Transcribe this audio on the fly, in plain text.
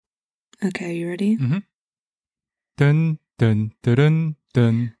Okay, you ready? Mm-hmm. Dun, dun, dun, dun,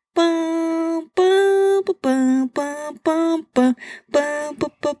 dun.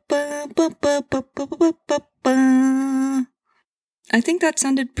 I think that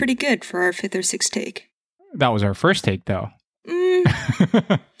sounded pretty good for our fifth or sixth take. That was our first take, though. I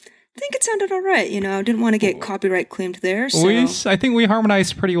think it sounded all right. I didn't want to get copyright claimed there. So I think we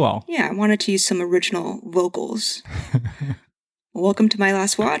harmonized pretty well. Yeah, I wanted to use some original vocals. Welcome to My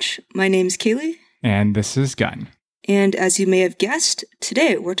Last Watch. My name's Kaylee. And this is Gunn. And as you may have guessed,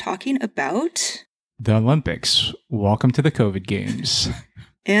 today we're talking about... the Olympics. Welcome to the COVID Games.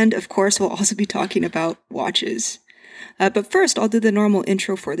 And of course, we'll also be talking about watches. But first, I'll do the normal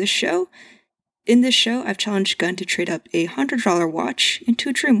intro for this show. In this show, I've challenged Gunn to trade up a $100 watch into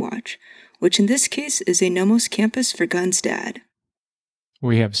a dream watch, which in this case is a Nomos Campus for Gunn's dad.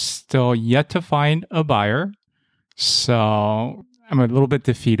 We have still yet to find a buyer, so I'm a little bit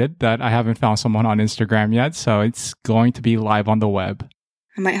defeated that I haven't found someone on Instagram yet, so it's going to be live on the web.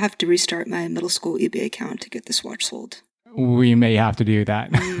 I might have to restart my middle school eBay account to get this watch sold. We may have to do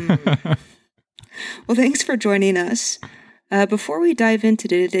that. Well, thanks for joining us. Before we dive into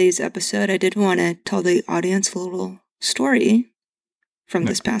today's episode, I did want to tell the audience a little story from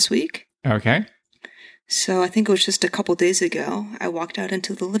this past week. Okay. So I think it was just a couple days ago, I walked out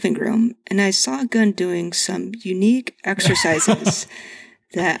into the living room and I saw Gunn doing some unique exercises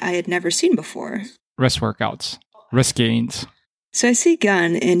that I had never seen before. Wrist workouts, wrist gains. So I see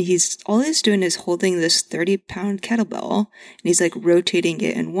Gunn and all he's doing is holding this 30-pound kettlebell and he's like rotating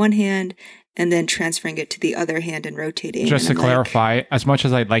it in one hand and then transferring it to the other hand and rotating. Just to clarify, as much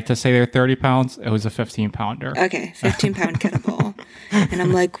as I'd like to say they're 30 pounds, it was a 15-pounder. Okay, 15-pound kettlebell. And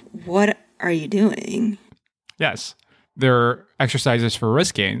I'm like, what are you doing? Yes, they're exercises for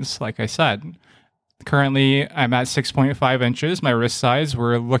wrist gains, like I said. Currently, I'm at 6.5 inches. My wrist size,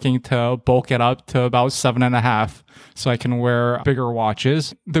 we're looking to bulk it up to about 7.5 so I can wear bigger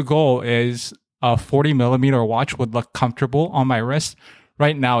watches. The goal is a 40 millimeter watch would look comfortable on my wrist.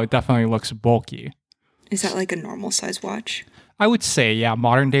 Right now, it definitely looks bulky. Is that like a normal size watch? I would say, yeah,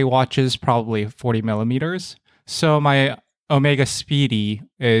 modern day watches, probably 40 millimeters. So my Omega Speedy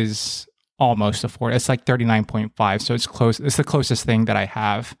is almost a 40. It's like 39.5. So it's close. It's the closest thing that I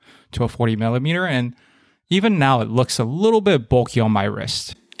have to a 40 millimeter. And even now, it looks a little bit bulky on my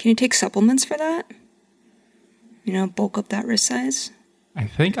wrist. Can you take supplements for that? Bulk up that wrist size? I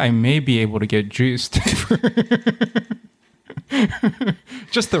think I may be able to get juiced.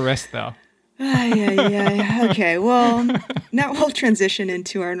 Just the wrist, though. Okay, well, now we'll transition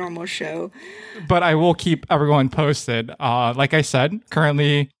into our normal show. But I will keep everyone posted. Like I said,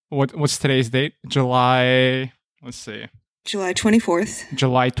 currently, what's today's date? July 24th.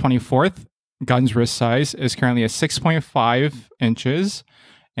 July 24th. Gunn's wrist size is currently at 6.5 inches.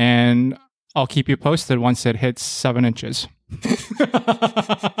 And I'll keep you posted once it hits 7 inches.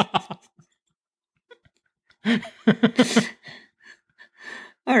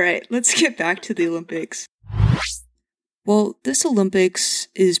 All right, let's get back to the Olympics. Well, this Olympics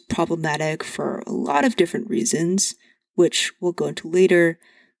is problematic for a lot of different reasons, which we'll go into later.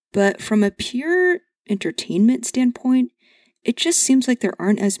 But from a pure entertainment standpoint, it just seems like there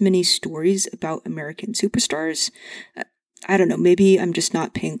aren't as many stories about American superstars. I don't know, maybe I'm just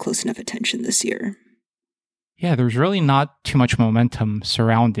not paying close enough attention this year. Yeah, there's really not too much momentum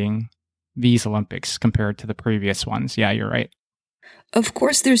surrounding these Olympics compared to the previous ones. Yeah, you're right. Of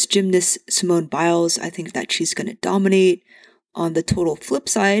course, there's gymnast Simone Biles. I think that she's going to dominate. On the total flip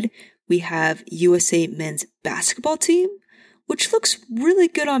side, we have USA men's basketball team, which looks really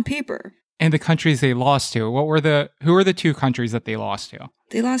good on paper. And the countries they lost to, who were the two countries that they lost to?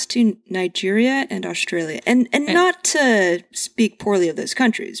 They lost to Nigeria and Australia. And not to speak poorly of those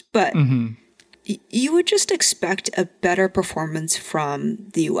countries, but you would just expect a better performance from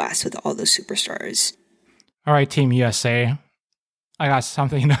the US with all those superstars. All right, Team USA. I got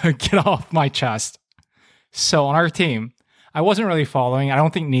something to get off my chest. So on our team, I wasn't really following. I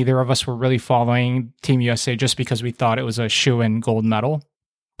don't think neither of us were really following Team USA just because we thought it was a shoo-in gold medal.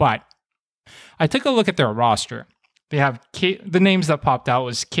 But I took a look at their roster. They have the names that popped out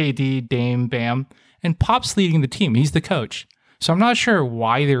was KD, Dame, Bam, and Pop's leading the team. He's the coach. So I'm not sure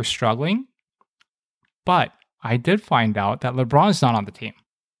why they're struggling. But I did find out that LeBron's not on the team.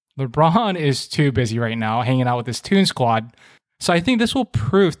 LeBron is too busy right now hanging out with his Toon Squad. So I think this will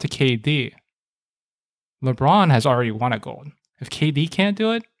prove to KD. LeBron has already won a gold. If KD can't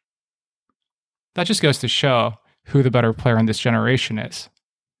do it, that just goes to show who the better player in this generation is.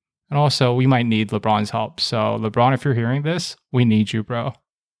 And also, we might need LeBron's help. So LeBron, if you're hearing this, we need you, bro.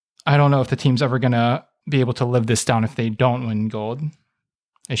 I don't know if the team's ever going to be able to live this down if they don't win gold.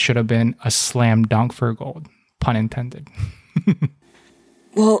 It should have been a slam dunk for gold, pun intended.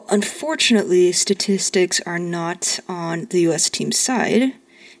 Well, unfortunately, statistics are not on the US team's side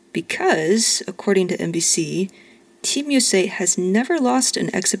because, according to NBC, Team USA has never lost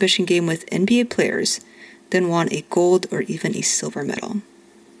an exhibition game with NBA players, then won a gold or even a silver medal.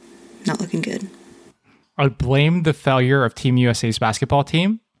 Not looking good. I blame the failure of Team USA's basketball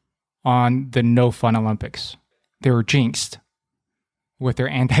team on the No Fun Olympics. They were jinxed with their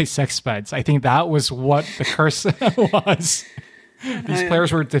anti-sex beds. I think that was what the curse was. These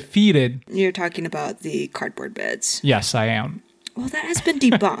players were defeated. You're talking about the cardboard beds. Yes, I am. Well, that has been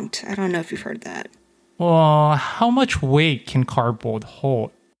debunked. I don't know if you've heard that. Well, how much weight can cardboard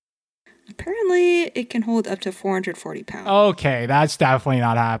hold? Apparently, it can hold up to 440 pounds. Okay, that's definitely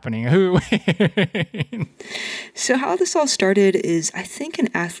not happening. Who? So how this all started is I think an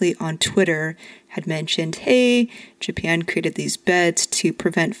athlete on Twitter had mentioned, hey, Japan created these beds to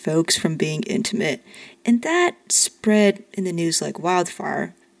prevent folks from being intimate. And that spread in the news like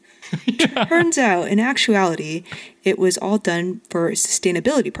wildfire. Turns out, in actuality, it was all done for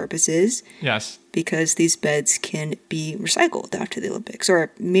sustainability purposes. Yes. Because these beds can be recycled after the Olympics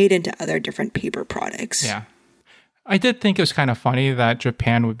or made into other different paper products. Yeah. I did think it was kind of funny that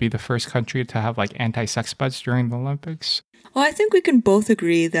Japan would be the first country to have like anti-sex beds during the Olympics. Well, I think we can both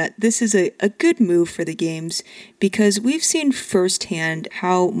agree that this is a good move for the Games because we've seen firsthand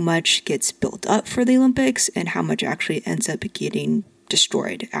how much gets built up for the Olympics and how much actually ends up getting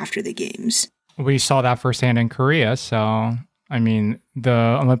destroyed after the Games. We saw that firsthand in Korea. So, I mean,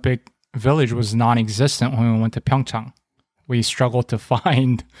 the Olympic Village was non-existent when we went to Pyeongchang. We struggled to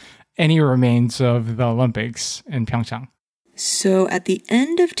find any remains of the Olympics in Pyeongchang. So at the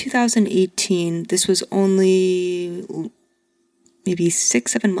end of 2018, this was only maybe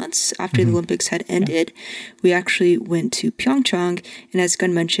 6-7 months after the Olympics had ended. Yeah. We actually went to Pyeongchang, and as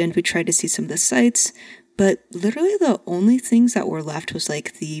Gun mentioned, we tried to see some of the sites, but literally the only things that were left was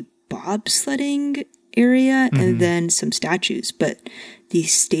like the bobsledding area and then some statues, but the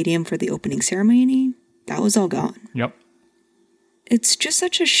stadium for the opening ceremony, that was all gone. Yep. It's just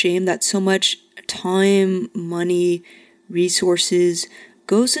such a shame that so much time, money, resources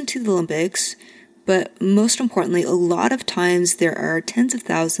goes into the Olympics, but most importantly, a lot of times there are tens of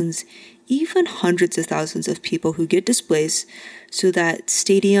thousands, even hundreds of thousands of people who get displaced so that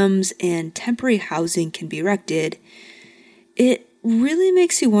stadiums and temporary housing can be erected. It really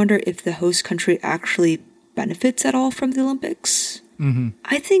makes you wonder if the host country actually benefits at all from the Olympics.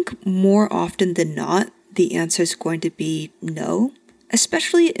 I think more often than not, the answer is going to be no.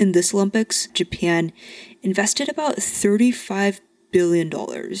 Especially in this Olympics, Japan invested about $35 billion.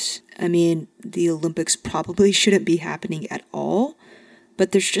 I mean, the Olympics probably shouldn't be happening at all,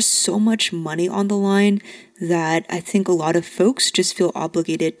 but there's just so much money on the line that I think a lot of folks just feel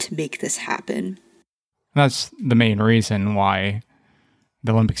obligated to make this happen. That's the main reason why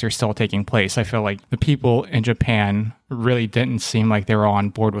the Olympics are still taking place. I feel like the people in Japan really didn't seem like they were on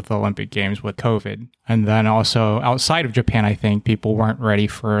board with the Olympic Games with COVID. And then also outside of Japan, I think people weren't ready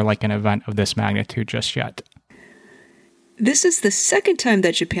for like an event of this magnitude just yet. This is the second time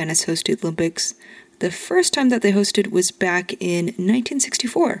that Japan has hosted Olympics. The first time that they hosted was back in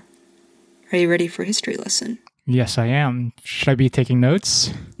 1964. Are you ready for a history lesson? Yes, I am. Should I be taking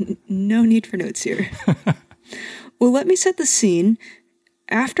notes? No need for notes here. Well, let me set the scene.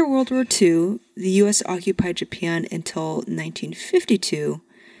 After World War II, the U.S. occupied Japan until 1952.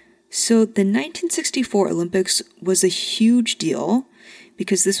 So the 1964 Olympics was a huge deal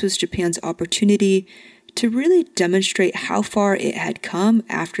because this was Japan's opportunity to really demonstrate how far it had come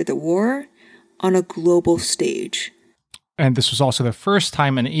after the war on a global stage. And this was also the first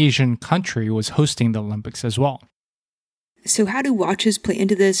time an Asian country was hosting the Olympics as well. So how do watches play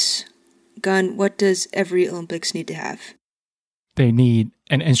into this? Gun, what does every Olympics need to have? They need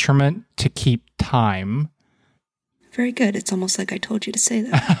an instrument to keep time. Very good. It's almost like I told you to say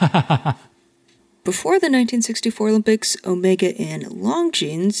that. Before the 1964 Olympics, Omega and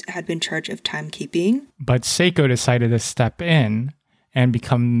Longines had been in charge of timekeeping. But Seiko decided to step in and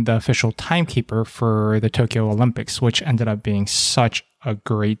become the official timekeeper for the Tokyo Olympics, which ended up being such a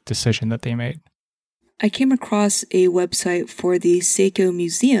great decision that they made. I came across a website for the Seiko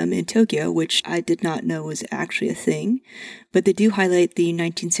Museum in Tokyo, which I did not know was actually a thing, but they do highlight the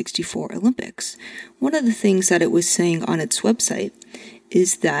 1964 Olympics. One of the things that it was saying on its website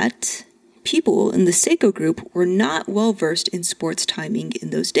is that people in the Seiko group were not well versed in sports timing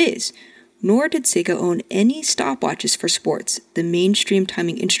in those days, nor did Seiko own any stopwatches for sports, the mainstream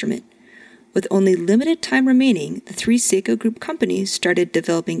timing instrument. With only limited time remaining, the three Seiko Group companies started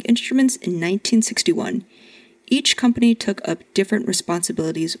developing instruments in 1961. each company took up different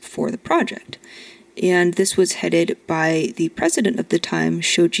responsibilities for the project. And this was headed by the president of the time,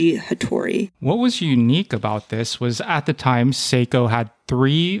 Shoji Hattori. What was unique about this was at the time, Seiko had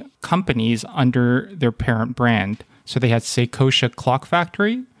 3 companies under their parent brand. So they had Seikosha Clock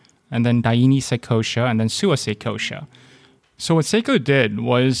Factory, and then Daini Seikosha, and then Suwa Seikosha. So what Seiko did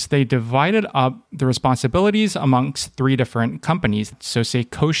was they divided up the responsibilities amongst 3 different companies. So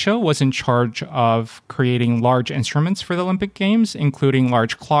Seikosha was in charge of creating large instruments for the Olympic Games, including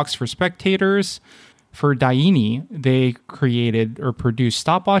large clocks for spectators. For Daini, they created or produced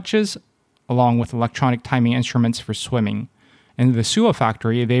stopwatches along with electronic timing instruments for swimming. In the Suwa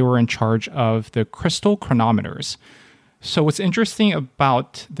factory, they were in charge of the crystal chronometers. So what's interesting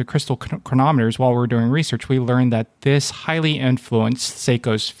about the crystal chronometers, while we're doing research, we learned that this highly influenced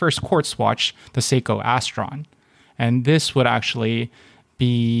Seiko's first quartz watch, the Seiko Astron. And this would actually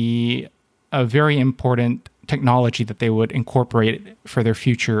be a very important technology that they would incorporate for their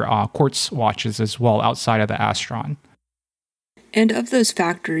future quartz watches as well outside of the Astron. And of those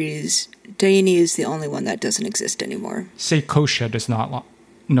factories, Daini is the only one that doesn't exist anymore. Seikosha does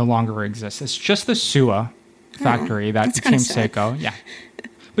no longer exist. It's just the Suwa factory that became Seiko. Yeah.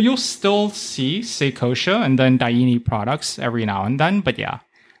 But you'll still see Seikosha and then Daini products every now and then. But yeah,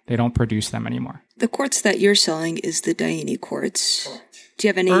 they don't produce them anymore. The quartz that you're selling is the Daini quartz. Do you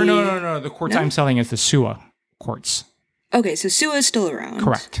have any... No. The quartz I'm selling is the Suwa quartz. Okay, so Suwa is still around.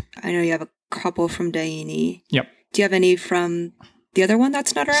 Correct. I know you have a couple from Daini. Yep. Do you have any from the other one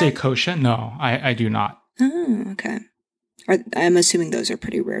that's not around? Seikosha? No, I do not. Oh, okay. I'm assuming those are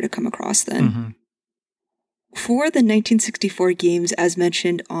pretty rare to come across then. Mm-hmm. For the 1964 games, as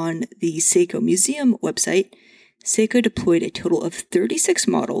mentioned on the Seiko Museum website, Seiko deployed a total of 36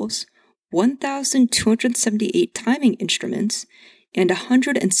 models, 1,278 timing instruments, and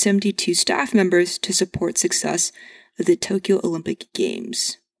 172 staff members to support success of the Tokyo Olympic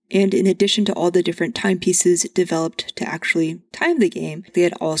Games. And in addition to all the different timepieces developed to actually time the game, they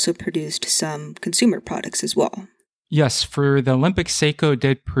had also produced some consumer products as well. Yes, for the Olympics, Seiko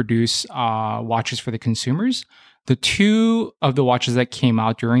did produce watches for the consumers. The 2 of the watches that came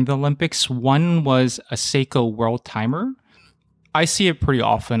out during the Olympics, one was a Seiko World Timer. I see it pretty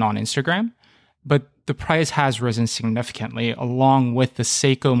often on Instagram, but the price has risen significantly along with the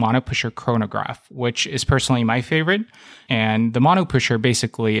Seiko Monopusher chronograph, which is personally my favorite. And the Monopusher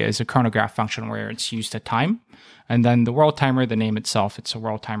basically is a chronograph function where it's used to time. And then the World Timer, the name itself, it's a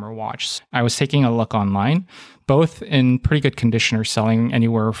World Timer watch. I was taking a look online, both in pretty good condition are selling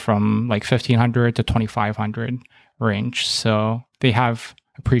anywhere from like $1,500 to $2,500 range. So they have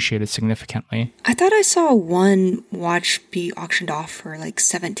appreciated significantly. I thought I saw one watch be auctioned off for like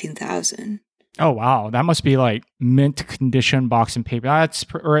 $17,000. Oh, wow. That must be like mint condition box and paper.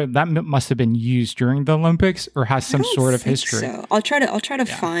 That must have been used during the Olympics or has some sort of history. So I'll try to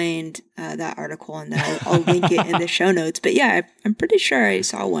find that article and then I'll link it in the show notes. But yeah, I'm pretty sure I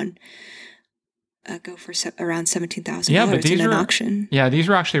saw one go for around $17,000 in an auction. Yeah, these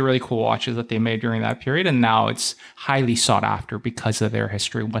were actually really cool watches that they made during that period. And now it's highly sought after because of their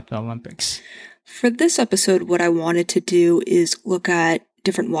history with the Olympics. For this episode, what I wanted to do is look at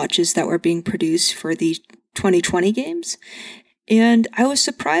different watches that were being produced for the 2020 games. And I was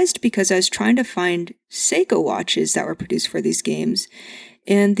surprised because I was trying to find Seiko watches that were produced for these games.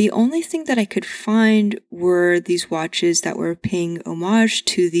 And the only thing that I could find were these watches that were paying homage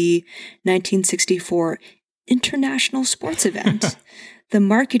to the 1964 International Sports Event. The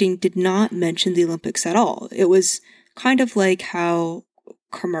marketing did not mention the Olympics at all. It was kind of like how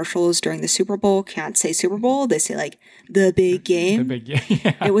commercials during the Super Bowl can't say Super Bowl, they say like the big game. The big game.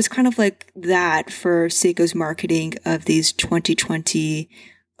 Yeah. It was kind of like that for Seiko's marketing of these 2020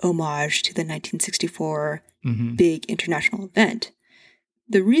 homage to the 1964 big international event.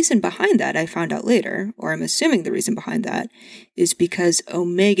 The reason behind that, I found out later, or I'm assuming the reason behind that, is because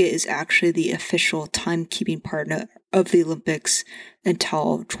Omega is actually the official timekeeping partner of the Olympics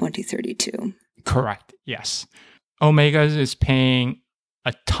until 2032. Correct, yes. Omega is paying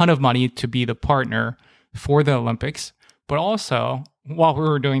a ton of money to be the partner for the Olympics. But also, while we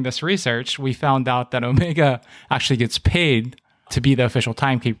were doing this research, we found out that Omega actually gets paid to be the official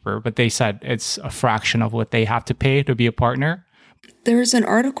timekeeper, but they said it's a fraction of what they have to pay to be a partner. There's an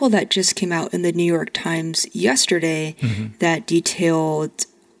article that just came out in the New York Times yesterday that detailed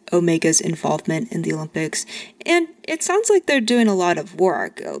Omega's involvement in the Olympics. And it sounds like they're doing a lot of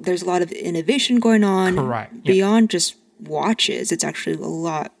work. There's a lot of innovation going on. Correct. Beyond just watches. It's actually a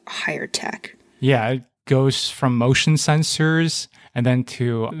lot higher tech. Yeah, goes from motion sensors and then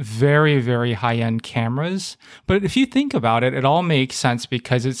to very, very high-end cameras. But if you think about it, it all makes sense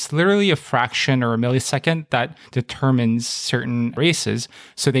because it's literally a fraction or a millisecond that determines certain races.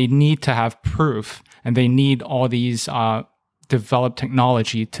 So they need to have proof, and they need all these developed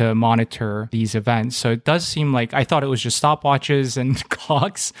technology to monitor these events. So it does seem like, I thought it was just stopwatches and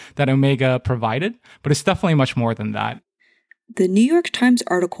clocks that Omega provided, but it's definitely much more than that. The New York Times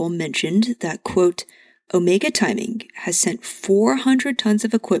article mentioned that, quote, Omega Timing has sent 400 tons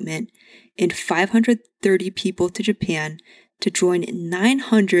of equipment and 530 people to Japan to join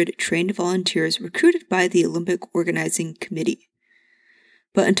 900 trained volunteers recruited by the Olympic Organizing Committee.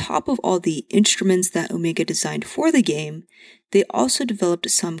 But on top of all the instruments that Omega designed for the game, they also developed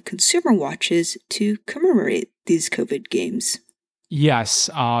some consumer watches to commemorate these COVID games. Yes,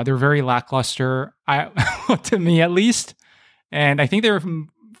 they're very lackluster, to me at least. And I think they were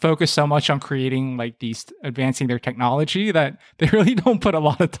focused so much on creating like these, advancing their technology, that they really don't put a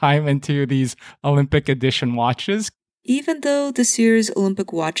lot of time into these Olympic edition watches. Even though this year's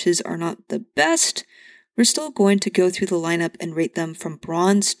Olympic watches are not the best, we're still going to go through the lineup and rate them from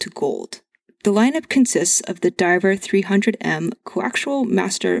bronze to gold. The lineup consists of the Diver 300M Coaxial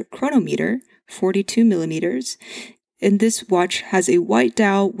Master Chronometer, 42 millimeters, and this watch has a white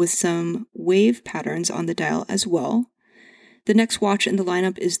dial with some wave patterns on the dial as well. The next watch in the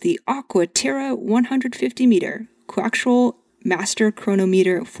lineup is the Aquaterra 150 meter Coaxial Master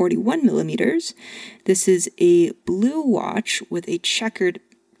Chronometer, 41 millimeters. This is a blue watch with a checkered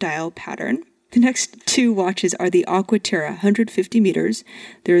dial pattern. The next two watches are the Aquaterra 150 meters.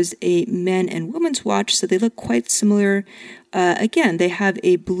 There's a men and women's watch, so they look quite similar. Again, they have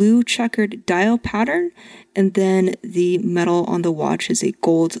a blue checkered dial pattern, and then the metal on the watch is a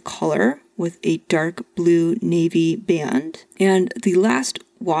gold color with a dark blue navy band. And the last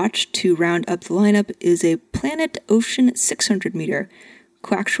watch to round up the lineup is a Planet Ocean 600 meter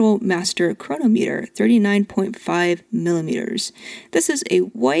Coaxial Master Chronometer, 39.5 millimeters. This is a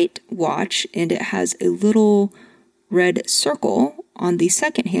white watch, and it has a little red circle on the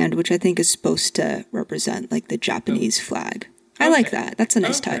second hand, which I think is supposed to represent like the Japanese flag. I like that. That's a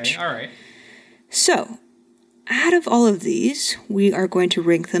nice touch. All right. So, out of all of these, we are going to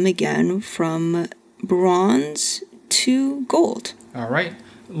rank them again from bronze to gold. All right.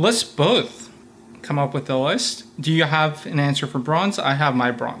 Let's both come up with a list. Do you have an answer for bronze? I have my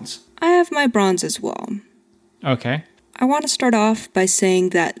bronze. I have my bronze as well. Okay. I want to start off by saying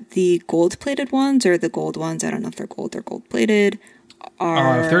that the gold-plated ones, or the gold ones, I don't know if they're gold or gold-plated,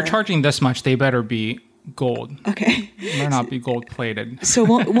 are... If they're charging this much, they better be gold. Okay. They better not be gold-plated. So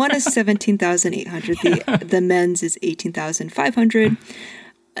one is 17,800. The men's is 18,500.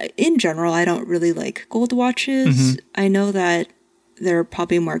 In general, I don't really like gold watches. I know that they're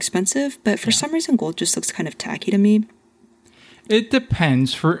probably more expensive, but for some reason, gold just looks kind of tacky to me. It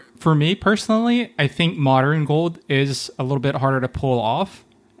depends. For me personally, I think modern gold is a little bit harder to pull off,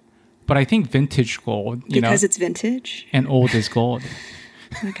 but I think vintage gold, because it's vintage and old is gold.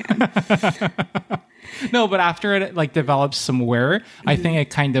 Okay. No, but after it like develops some wear, I think it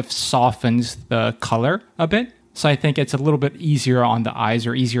kind of softens the color a bit. So I think it's a little bit easier on the eyes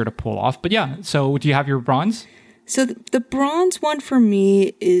or easier to pull off. But yeah, so do you have your bronze? So the bronze one for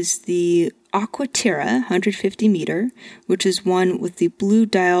me is the Aquaterra 150 meter, which is one with the blue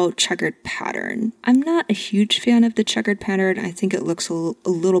dial checkered pattern. I'm not a huge fan of the checkered pattern. I think it looks a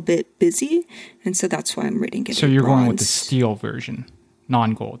little bit busy, and so that's why I'm rating it. So you're going with the steel version,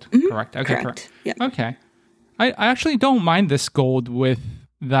 non-gold, correct? Okay, correct. Yeah. Okay. I actually don't mind this gold with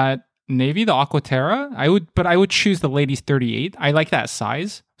that navy, the Aquaterra. I would choose the Ladies 38. I like that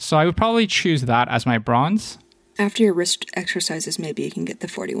size, so I would probably choose that as my bronze. After your wrist exercises, maybe you can get the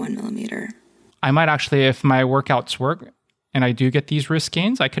 41 millimeter. I might actually, if my workouts work and I do get these wrist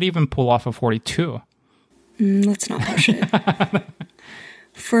gains, I could even pull off a 42. Let's not push it.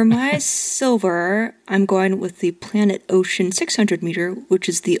 For my silver, I'm going with the Planet Ocean 600 meter, which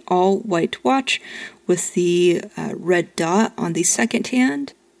is the all-white watch with the red dot on the second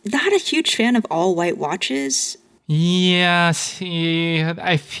hand. Not a huge fan of all-white watches. Yeah, see,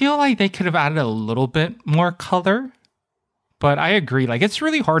 I feel like they could have added a little bit more color, but I agree. Like, it's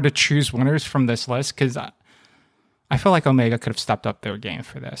really hard to choose winners from this list because I feel like Omega could have stepped up their game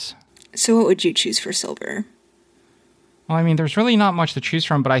for this. So what would you choose for silver? Well, I mean, there's really not much to choose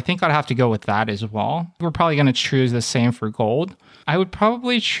from, but I think I'd have to go with that as well. We're probably going to choose the same for gold. I would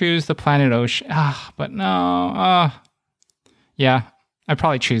probably choose the Planet Ocean. But no. Yeah. I'd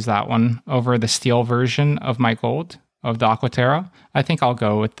probably choose that one over the steel version of my gold, of the Aquaterra. I think I'll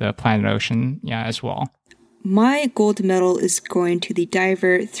go with the Planet Ocean, as well. my gold medal is going to the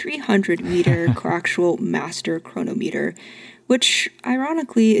Diver 300-meter coaxial master chronometer, which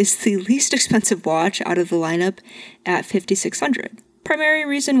ironically is the least expensive watch out of the lineup at $5,600. Primary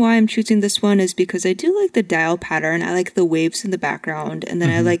reason why I'm choosing this one is because I do like the dial pattern. I like the waves in the background, and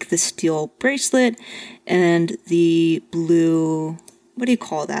then I like the steel bracelet and the blue, what do you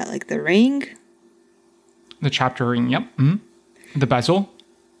call that? Like the ring? The chapter ring, yep. Mm-hmm. The bezel.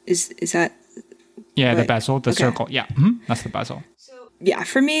 Is that? Yeah, what? The bezel, the circle. Yeah, that's the bezel. So, yeah,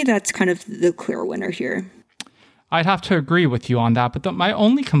 for me, that's kind of the clear winner here. I'd have to agree with you on that, but my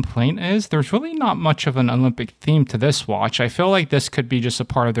only complaint is there's really not much of an Olympic theme to this watch. I feel like this could be just a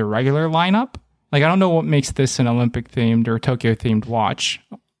part of their regular lineup. Like, I don't know what makes this an Olympic themed or Tokyo themed watch.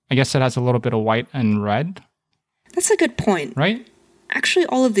 I guess it has a little bit of white and red. That's a good point. Right? Actually,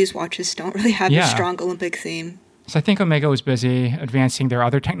 all of these watches don't really have a strong Olympic theme. So I think Omega was busy advancing their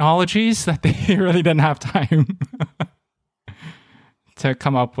other technologies that they really didn't have time to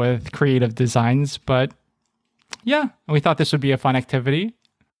come up with creative designs, but yeah, we thought this would be a fun activity.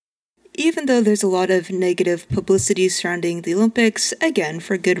 Even though there's a lot of negative publicity surrounding the Olympics, again,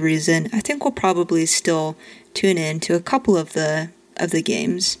 for good reason, I think we'll probably still tune in to a couple of the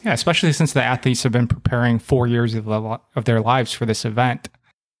games. Yeah, especially since the athletes have been preparing 4 years of their lives for this event.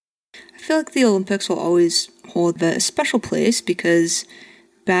 I feel like the Olympics will always hold a special place because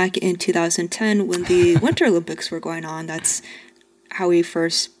back in 2010, when the Winter Olympics were going on, that's how we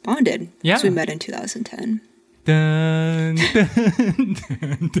first bonded. Yeah. So we met in 2010. Dun, dun,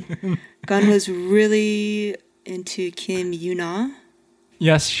 dun, dun. Gun was really into Kim Yuna.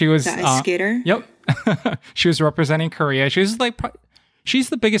 Yes, she was the ice skater. Yep, she was representing Korea. She's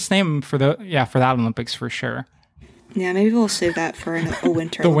the biggest name for that Olympics for sure. Yeah, maybe we'll save that for a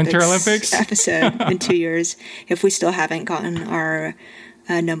Winter Winter Olympics episode in 2 years if we still haven't gotten our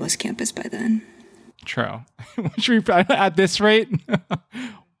Nomos campus by then. True. At this rate,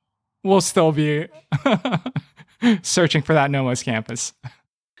 we'll still be searching for that Nomos campus.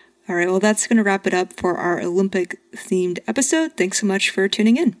 All right, well, that's going to wrap it up for our Olympic-themed episode. Thanks so much for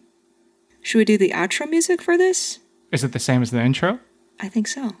tuning in. Should we do the outro music for this? Is it the same as the intro? I think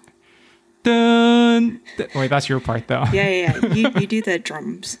so. Dun, dun. Wait, that's your part, though. Yeah. You do the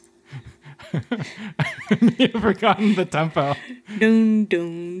drums. You've forgotten the tempo. Dun,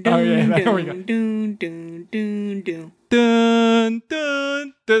 dun, dun, oh, yeah, there we go. Dun, dun, dun, dun, dun. Dun,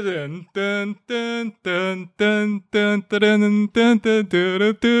 dun, dun, dun, dun, dun, dun, dun, dun, dun,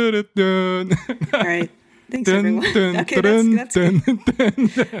 dun, dun, dun. All right. Thanks, everyone. Okay, that's good.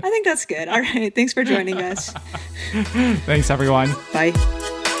 I think that's good. All right. Thanks for joining us. Thanks, everyone. Bye.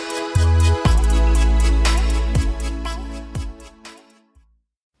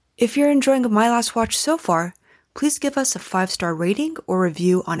 If you're enjoying My Last Watch so far, please give us a 5-star rating or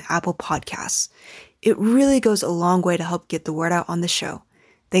review on Apple Podcasts. It really goes a long way to help get the word out on the show.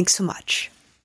 Thanks so much.